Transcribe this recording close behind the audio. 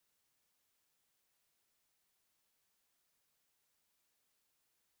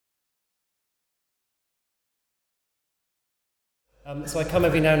So I come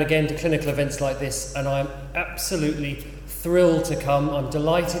every now and again to clinical events like this, and I'm absolutely thrilled to come. I'm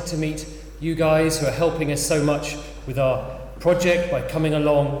delighted to meet you guys who are helping us so much with our project by coming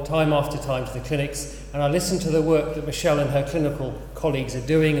along time after time to the clinics, and I listen to the work that Michelle and her clinical colleagues are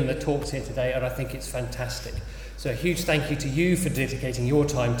doing in the talks here today, and I think it's fantastic. So a huge thank you to you for dedicating your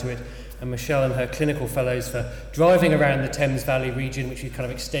time to it, and Michelle and her clinical fellows for driving around the Thames Valley region, which we've kind of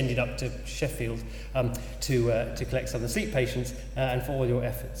extended up to Sheffield, to collect some of the sleep patients, and for all your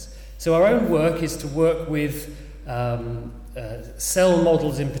efforts. So our own work is to work with cell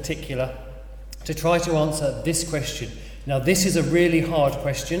models in particular to try to answer this question. Now, this is a really hard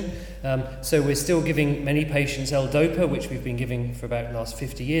question, so we're still giving many patients L-DOPA, which we've been giving for about the last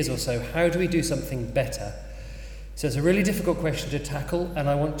 50 years or so. How do we do something better? So it's a really difficult question to tackle, and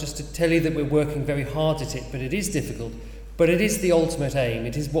I want just to tell you that we're working very hard at it, but it is difficult. But it is the ultimate aim.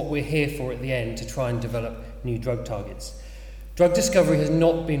 It is what we're here for at the end, to try and develop new drug targets. Drug discovery has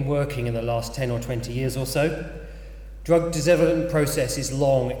not been working in the last 10 or 20 years or so. Drug development process is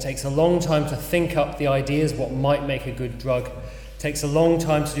long. It takes a long time to think up the ideas, what might make a good drug. It takes a long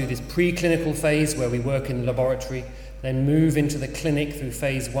time to do this preclinical phase where we work in the laboratory, then move into the clinic through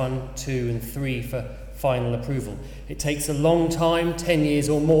phase 1, 2 and 3 for final approval. It takes a long time, 10 years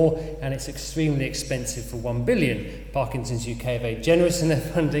or more, and it's extremely expensive for 1 billion. Parkinson's UK are very generous in their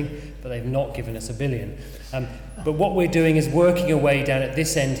funding, but they've not given us $1 billion. But what we're doing is working away down at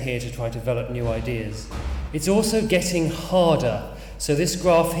this end here to try to develop new ideas. It's also getting harder. So this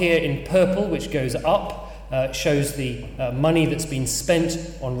graph here in purple, which goes up, shows the money that's been spent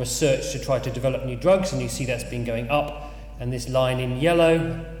on research to try to develop new drugs, and you see that's been going up. And this line in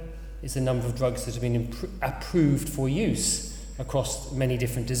yellow is the number of drugs that have been approved for use across many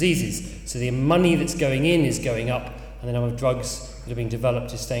different diseases. So the money that's going in is going up, and the number of drugs that are being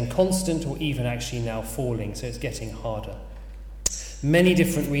developed is staying constant or even actually now falling, so it's getting harder. Many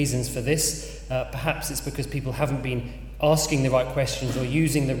different reasons for this. Perhaps it's because people haven't been asking the right questions or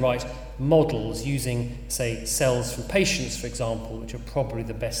using the right models, using, say, cells from patients, for example, which are probably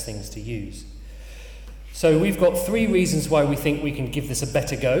the best things to use. So we've got 3 reasons why we think we can give this a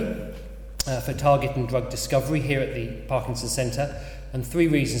better go for target and drug discovery here at the Parkinson Centre, and 3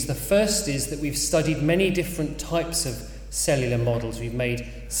 reasons. The first is that we've studied many different types of cellular models. We've made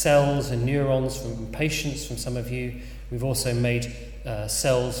cells and neurons from patients, from some of you. We've also made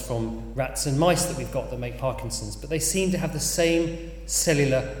cells from rats and mice that we've got that make Parkinson's, but they seem to have the same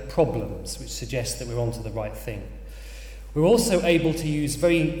cellular problems, which suggests that we're onto the right thing. We're also able to use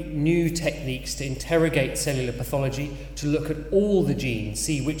very new techniques to interrogate cellular pathology, to look at all the genes,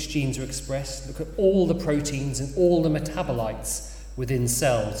 see which genes are expressed, look at all the proteins and all the metabolites within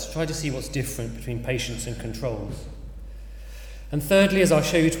cells, try to see what's different between patients and controls. And thirdly, as I'll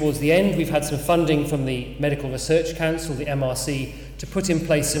show you towards the end, we've had some funding from the Medical Research Council, the MRC, to put in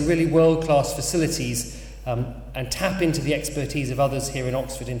place some really world-class facilities and tap into the expertise of others here in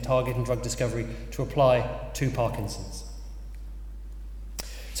Oxford in target and drug discovery to apply to Parkinson's.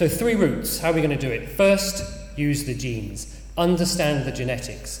 So 3 routes. How are we going to do it? First, use the genes. Understand the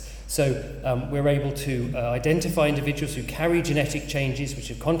genetics. So we're able to identify individuals who carry genetic changes which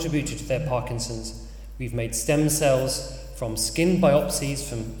have contributed to their Parkinson's. We've made stem cells from skin biopsies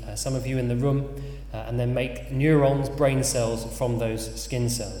from some of you in the room, and then make neurons, brain cells from those skin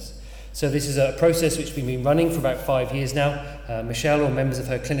cells. So this is a process which we've been running for about 5 years now. Michelle or members of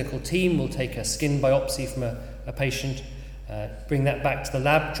her clinical team will take a skin biopsy from a patient, bring that back to the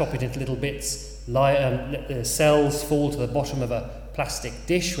lab, chop it into little bits, let the cells fall to the bottom of a plastic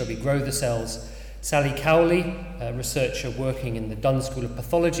dish where we grow the cells. Sally Cowley, a researcher working in the Dunn School of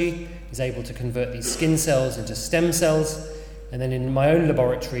Pathology, is able to convert these skin cells into stem cells, and then in my own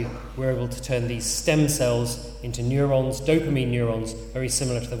laboratory we're able to turn these stem cells into neurons, dopamine neurons, very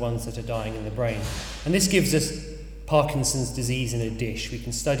similar to the ones that are dying in the brain. And this gives us Parkinson's disease in a dish. We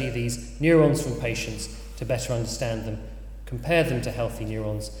can study these neurons from patients to better understand them, compare them to healthy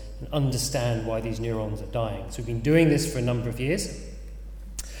neurons, and understand why these neurons are dying. So we've been doing this for a number of years.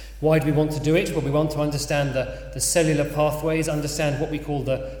 Why do we want to do it? Well, we want to understand the cellular pathways, understand what we call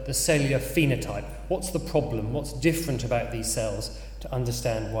the cellular phenotype. What's the problem? What's different about these cells to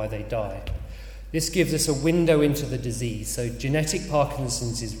understand why they die? This gives us a window into the disease. So genetic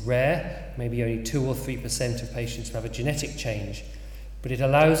Parkinson's is rare, maybe only 2 or 3% of patients have a genetic change, but it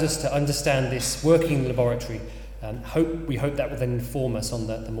allows us to understand this working in the laboratory, and we hope that will then inform us on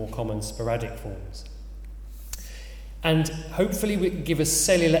the more common sporadic forms. And hopefully we can give us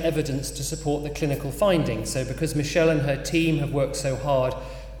cellular evidence to support the clinical findings. So because Michelle and her team have worked so hard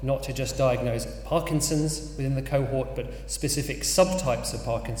not to just diagnose Parkinson's within the cohort, but specific subtypes of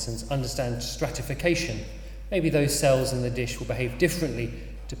Parkinson's, understand stratification maybe those cells in the dish will behave differently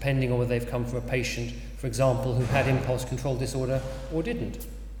depending on whether they've come from a patient, for example, who had impulse control disorder or didn't.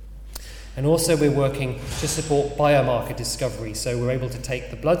 And also we're working to support biomarker discovery, so we're able to take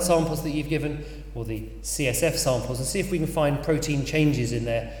the blood samples that you've given or the CSF samples and see if we can find protein changes in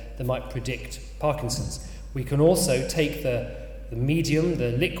there that might predict Parkinson's. We can also take the medium,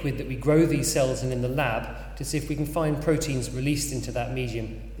 the liquid that we grow these cells in the lab, to see if we can find proteins released into that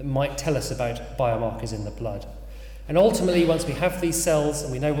medium that might tell us about biomarkers in the blood. And ultimately, once we have these cells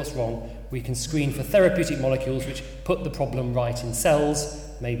and we know what's wrong, we can screen for therapeutic molecules which put the problem right in cells.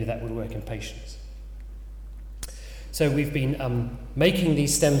 Maybe that would work in patients. So we've been making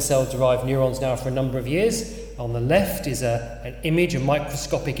these stem cell-derived neurons now for a number of years. On the left is an image, a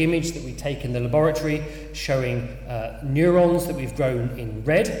microscopic image that we take in the laboratory showing neurons that we've grown in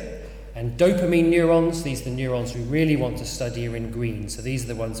red, and dopamine neurons. These are the neurons we really want to study are in green. So these are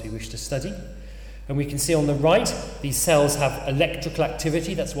the ones we wish to study. And we can see on the right, these cells have electrical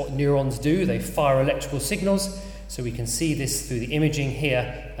activity. That's what neurons do. They fire electrical signals. So we can see this through the imaging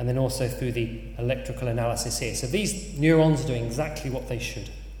here and then also through the electrical analysis here. So these neurons are doing exactly what they should.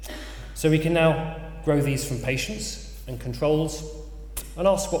 So we can now grow these from patients and controls and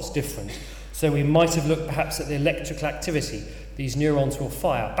ask what's different. So we might have looked perhaps at the electrical activity. These neurons will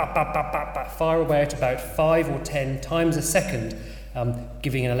fire, fire away at about 5 or 10 times a second,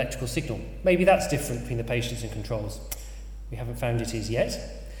 giving an electrical signal. Maybe that's different between the patients and controls. We haven't found it is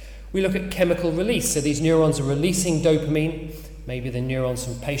yet. We look at chemical release. So these neurons are releasing dopamine. Maybe the neurons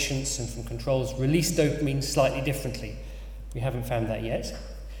from patients and from controls release dopamine slightly differently. We haven't found that yet.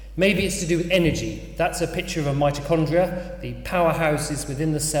 Maybe it's to do with energy. That's a picture of a mitochondria, the powerhouses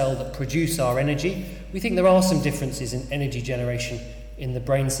within the cell that produce our energy. We think there are some differences in energy generation in the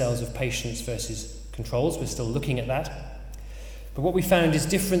brain cells of patients versus controls. We're still looking at that. But what we found is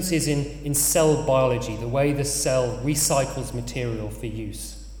differences in cell biology, the way the cell recycles material for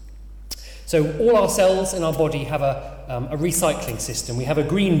use. So all our cells in our body have a recycling system. We have a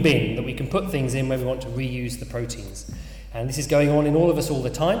green bin that we can put things in when we want to reuse the proteins. And this is going on in all of us all the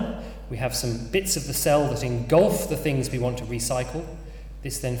time. We have some bits of the cell that engulf the things we want to recycle.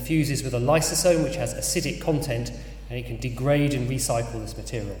 This then fuses with a lysosome, which has acidic content, and it can degrade and recycle this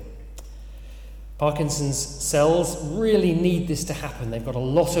material. Parkinson's cells really need this to happen. They've got a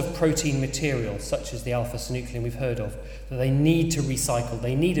lot of protein material, such as the alpha-synuclein we've heard of, that they need to recycle.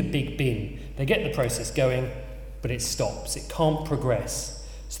 They need a big bin. They get the process going, but it stops. It can't progress.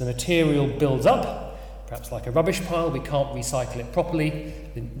 So the material builds up, perhaps like a rubbish pile. We can't recycle it properly.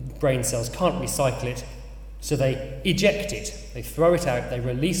 The brain cells can't recycle it, so they eject it. They throw it out. They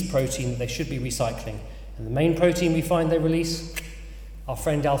release protein that they should be recycling. And the main protein we find they release, our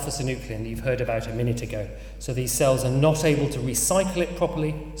friend alpha-synuclein that you've heard about a minute ago. So these cells are not able to recycle it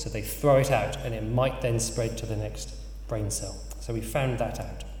properly, so they throw it out, and it might then spread to the next brain cell. So we found that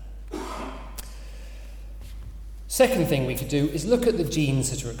out. Second thing we could do is look at the genes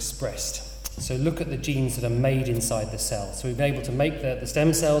that are expressed. So look at the genes that are made inside the cell. So we've been able to make the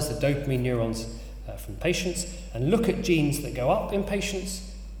stem cells, the dopamine neurons from patients, and look at genes that go up in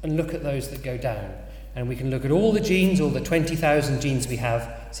patients and look at those that go down. And we can look at all the genes, all the 20,000 genes we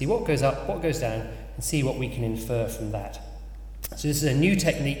have, see what goes up, what goes down, and see what we can infer from that. So this is a new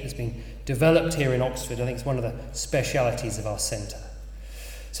technique that's been developed here in Oxford. I think it's one of the specialities of our centre.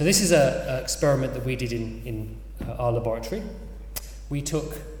 So this is an experiment that we did in our laboratory. We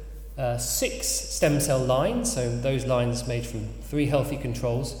took 6 stem cell lines, so those lines made from 3 healthy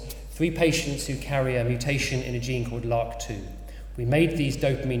controls, 3 patients who carry a mutation in a gene called LRRK2. We made these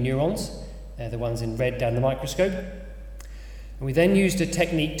dopamine neurons. They're the ones in red down the microscope. And we then used a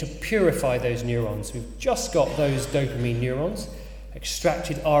technique to purify those neurons. We've just got those dopamine neurons,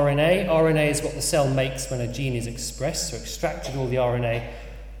 extracted RNA. RNA is what the cell makes when a gene is expressed, so extracted all the RNA,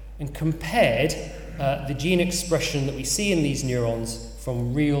 and compared the gene expression that we see in these neurons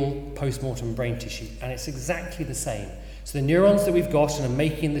from real post-mortem brain tissue. And it's exactly the same. So the neurons that we've got and are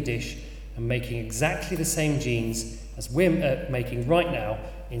making in the dish are making exactly the same genes as we're making right now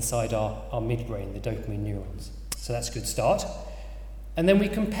inside our midbrain, the dopamine neurons. So that's a good start. And then we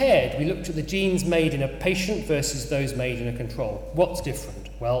compared. We looked at the genes made in a patient versus those made in a control. What's different?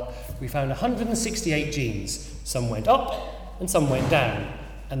 Well, we found 168 genes. Some went up and some went down.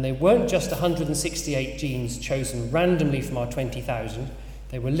 And they weren't just 168 genes chosen randomly from our 20,000.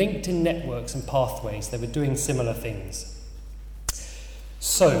 They were linked in networks and pathways. They were doing similar things.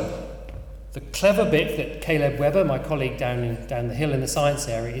 So the clever bit that Caleb Webber, my colleague down the hill in the science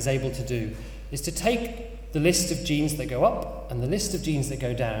area, is able to do is to take the list of genes that go up and the list of genes that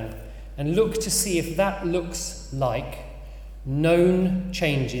go down and look to see if that looks like known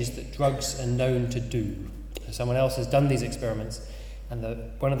changes that drugs are known to do. So someone else has done these experiments, and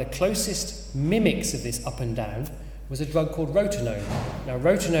one of the closest mimics of this up and down was a drug called rotenone. Now,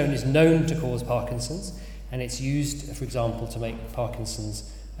 rotenone is known to cause Parkinson's, and it's used, for example, to make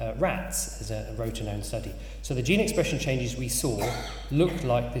Parkinson's rats as a rotenone study. So the gene expression changes we saw looked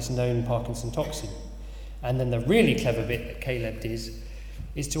like this known Parkinson toxin. And then the really clever bit that Caleb did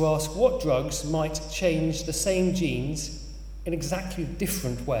is to ask what drugs might change the same genes in exactly a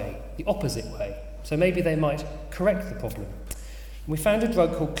different way, the opposite way. So maybe they might correct the problem. And we found a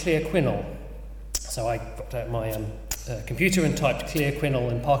drug called clearquinol. So I got out my computer and typed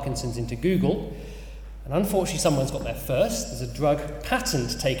clearquinol and Parkinson's into Google. And unfortunately, someone's got there first. There's a drug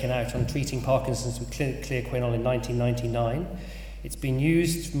patent taken out on treating Parkinson's with clearquinol in 1999. It's been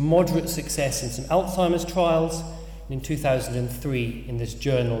used for moderate success in some Alzheimer's trials. In 2003, in this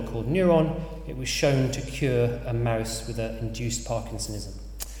journal called Neuron, it was shown to cure a mouse with an induced Parkinsonism.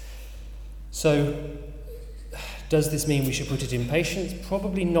 So, does this mean we should put it in patients?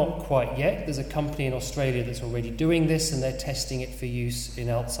 Probably not quite yet. There's a company in Australia that's already doing this, and they're testing it for use in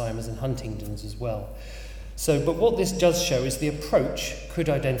Alzheimer's and Huntington's as well. But what this does show is the approach could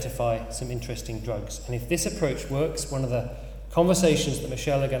identify some interesting drugs. And if this approach works, one of the conversations that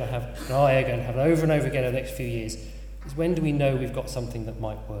Michelle are going to have and I are going to have over and over again in the next few years is when do we know we've got something that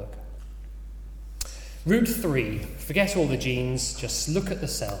might work? Route 3, forget all the genes, just look at the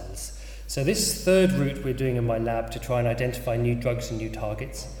cells. So this third route we're doing in my lab to try and identify new drugs and new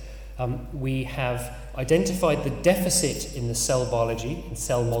targets, we have identified the deficit in the cell biology, in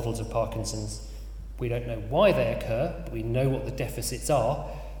cell models of Parkinson's. We don't know why they occur, but we know what the deficits are.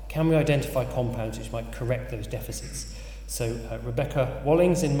 Can we identify compounds which might correct those deficits? So Rebecca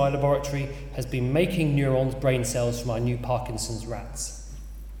Wallings in my laboratory has been making neurons, brain cells from our new Parkinson's rats.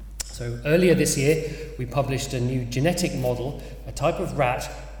 So earlier this year, we published a new genetic model, a type of rat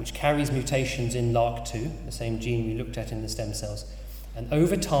which carries mutations in LRRK2, the same gene we looked at in the stem cells. And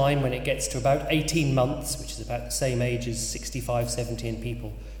over time, when it gets to about 18 months, which is about the same age as 65, 70 in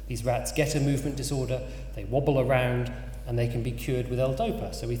people, these rats get a movement disorder, they wobble around, and they can be cured with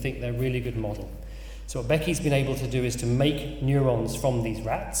L-DOPA. So we think they're a really good model. So what Becky's been able to do is to make neurons from these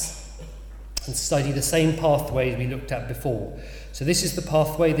rats and study the same pathways we looked at before. So this is the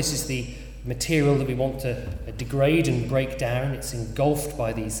pathway, this is the material that we want to degrade and break down. It's engulfed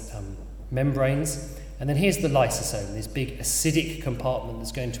by these membranes. And then here's the lysosome, this big acidic compartment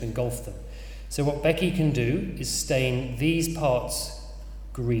that's going to engulf them. So what Becky can do is stain these parts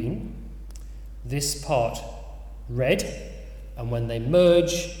green, this part red, and when they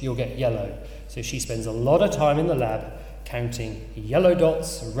merge, you'll get yellow. So she spends a lot of time in the lab counting yellow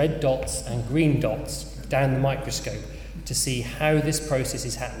dots, red dots, and green dots down the microscope to see how this process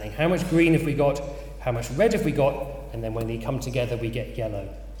is happening. How much green have we got? How much red have we got? And then when they come together, we get yellow.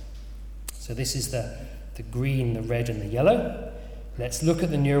 So this is the green, the red, and the yellow. Let's look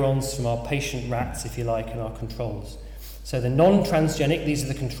at the neurons from our patient rats, if you like, and our controls. So the non-transgenic, these are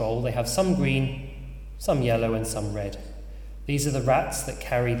the control. They have some green, some yellow, and some red. These are the rats that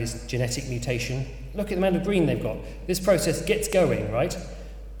carry this genetic mutation. Look at the amount of green they've got. This process gets going, right?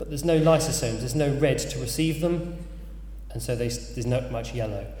 But there's no lysosomes, there's no red to receive them, and so there's not much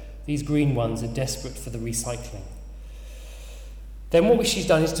yellow. These green ones are desperate for the recycling. Then what she's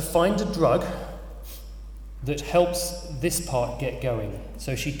done is to find a drug that helps this part get going.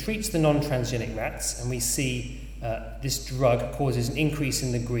 So she treats the non-transgenic rats, and we see this drug causes an increase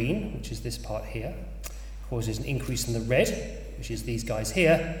in the green, which is this part here, causes an increase in the red, which is these guys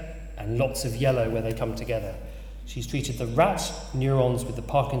here, and lots of yellow where they come together. She's treated the rat neurons with the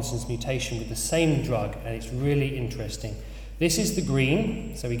Parkinson's mutation with the same drug, and it's really interesting. This is the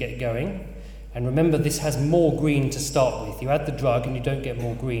green, so we get going. And remember, this has more green to start with. You add the drug and you don't get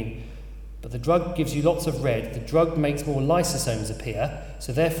more green. But the drug gives you lots of red. The drug makes more lysosomes appear,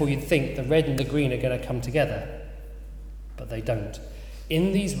 so therefore you'd think the red and the green are going to come together. But they don't.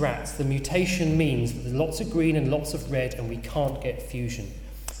 In these rats, the mutation means that there's lots of green and lots of red, and we can't get fusion.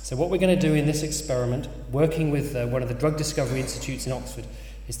 So what we're going to do in this experiment, working with one of the drug discovery institutes in Oxford,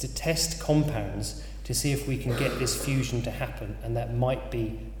 is to test compounds to see if we can get this fusion to happen, and that might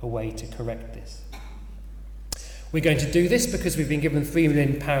be a way to correct this. We're going to do this because we've been given £3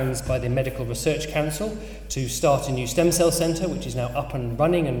 million by the Medical Research Council to start a new stem cell centre, which is now up and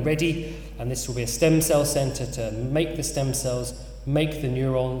running and ready, and this will be a stem cell centre to make the stem cells, make the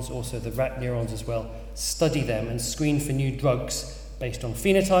neurons, also the rat neurons as well, study them and screen for new drugs based on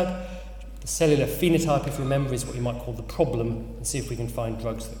phenotype. The cellular phenotype, if you remember, is what you might call the problem, and see if we can find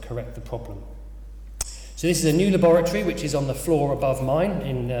drugs that correct the problem. So this is a new laboratory which is on the floor above mine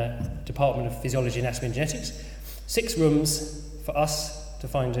in Department of Physiology, Anatomy and Genetics. 6 rooms for us to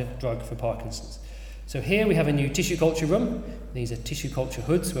find a drug for Parkinson's. So here we have a new tissue culture room. These are tissue culture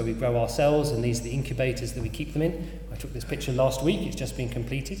hoods where we grow our cells, and these are the incubators that we keep them in. I took this picture last week, it's just been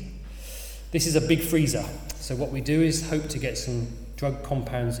completed. This is a big freezer. So what we do is hope to get some drug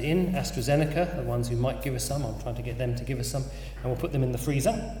compounds in. AstraZeneca, the ones who might give us some, I'm trying to get them to give us some, and we'll put them in the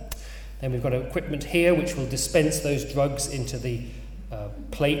freezer. Then we've got equipment here which will dispense those drugs into the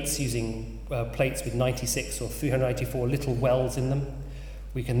plates using plates with 96 or 394 little wells in them.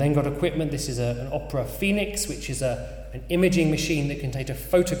 We can then got equipment. This is an Opera Phoenix, which is an imaging machine that can take a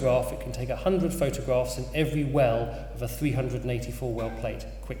photograph. It can take 100 photographs in every well of a 384 well plate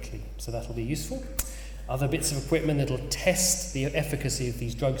quickly. So that'll be useful. Other bits of equipment that will test the efficacy of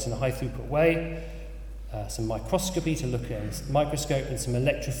these drugs in a high throughput way. Some microscopy to look at microscope, and some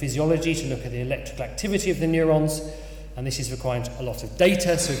electrophysiology to look at the electrical activity of the neurons. And this is requiring a lot of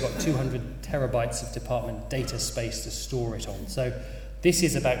data, so we've got 200 terabytes of department data space to store it on. So this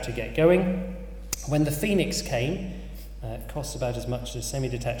is about to get going. When the Phoenix came, it costs about as much as a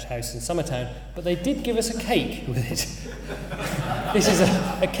semi-detached house in Summertown, but they did give us a cake with it. This is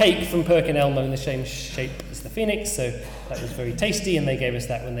a cake from Perkin-Elmer in the same shape as the Phoenix, so that was very tasty, and they gave us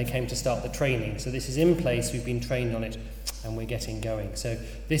that when they came to start the training. So this is in place, we've been trained on it, and we're getting going. So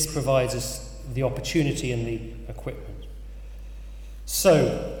this provides us the opportunity and the equipment.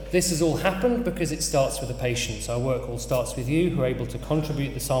 So this has all happened because it starts with the patients. Our work all starts with you, who are able to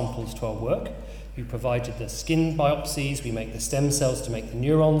contribute the samples to our work. You provided the skin biopsies, we make the stem cells to make the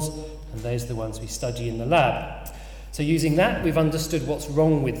neurons, and those are the ones we study in the lab. So using that, we've understood what's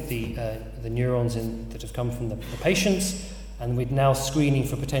wrong with the neurons that have come from the patients, and we're now screening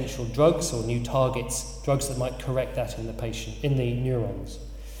for potential drugs or new targets, drugs that might correct that in the neurons.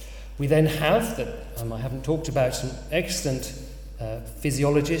 We then have, I haven't talked about, some excellent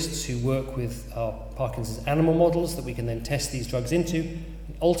physiologists who work with our Parkinson's animal models that we can then test these drugs into.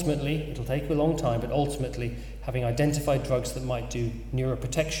 And ultimately, it'll take a long time, but ultimately, having identified drugs that might do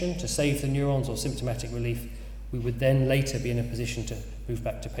neuroprotection to save the neurons or symptomatic relief, we would then later be in a position to move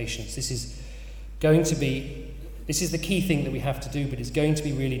back to patients. This is the key thing that we have to do, but it's going to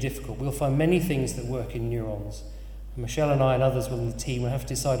be really difficult. We'll find many things that work in neurons. And Michelle and I and others within the team will have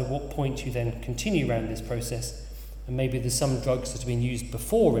to decide at what point you then continue around this process. And maybe there's some drugs that have been used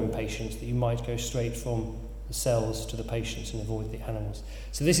before in patients that you might go straight from the cells to the patients and avoid the animals.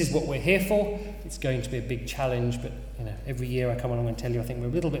 So this is what we're here for. It's going to be a big challenge, but every year I come along and tell you I think we're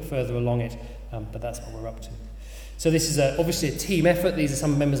a little bit further along it, but that's what we're up to. So this is obviously a team effort. These are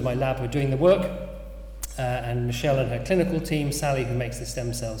some members of my lab who are doing the work, and Michelle and her clinical team, Sally who makes the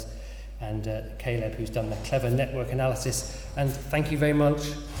stem cells, and Caleb who's done the clever network analysis. And thank you very much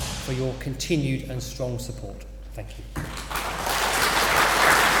for your continued and strong support. Thank you.